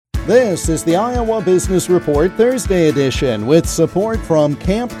This is the Iowa Business Report Thursday edition with support from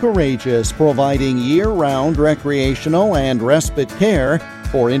Camp Courageous, providing year-round recreational and respite care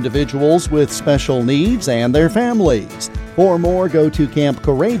for individuals with special needs and their families. For more, go to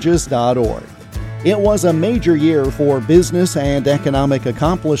campcourageous.org. It was a major year for business and economic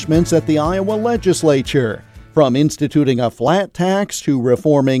accomplishments at the Iowa legislature, from instituting a flat tax to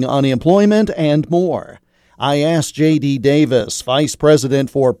reforming unemployment and more. I asked J.D. Davis, Vice President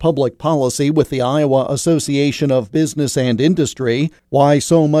for Public Policy with the Iowa Association of Business and Industry, why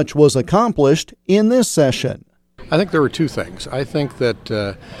so much was accomplished in this session. I think there were two things. I think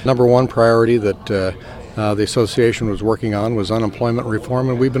that number one priority that the association was working on was unemployment reform,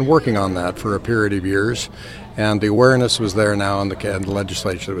 and we've been working on that for a period of years. And the awareness was there now in the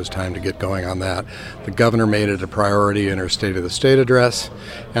legislature. It was time to get going on that. The governor made it a priority in her State of the State address.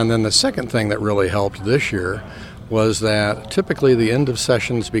 And then the second thing that really helped this year was that typically the end of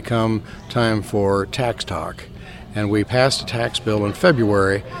sessions become time for tax talk. And we passed a tax bill in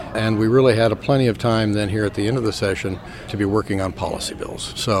February, and we really had plenty of time then here at the end of the session to be working on policy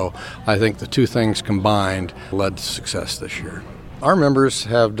bills. So I think the two things combined led to success this year. Our members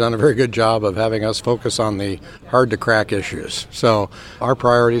have done a very good job of having us focus on the hard-to-crack issues. So our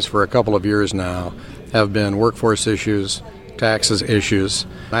priorities for a couple of years now have been workforce issues, taxes issues.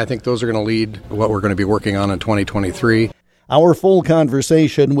 I think those are going to lead what we're going to be working on in 2023. Our full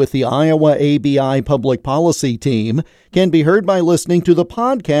conversation with the Iowa ABI Public Policy team can be heard by listening to the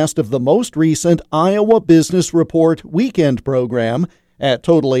podcast of the most recent Iowa Business Report weekend program at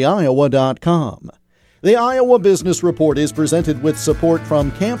totallyiowa.com. The Iowa Business Report is presented with support from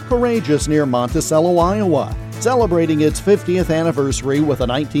Camp Courageous near Monticello, Iowa, celebrating its 50th anniversary with a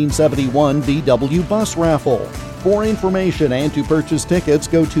 1971 VW bus raffle. For information and to purchase tickets,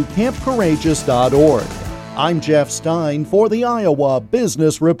 go to campcourageous.org. I'm Jeff Stein for the Iowa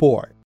Business Report.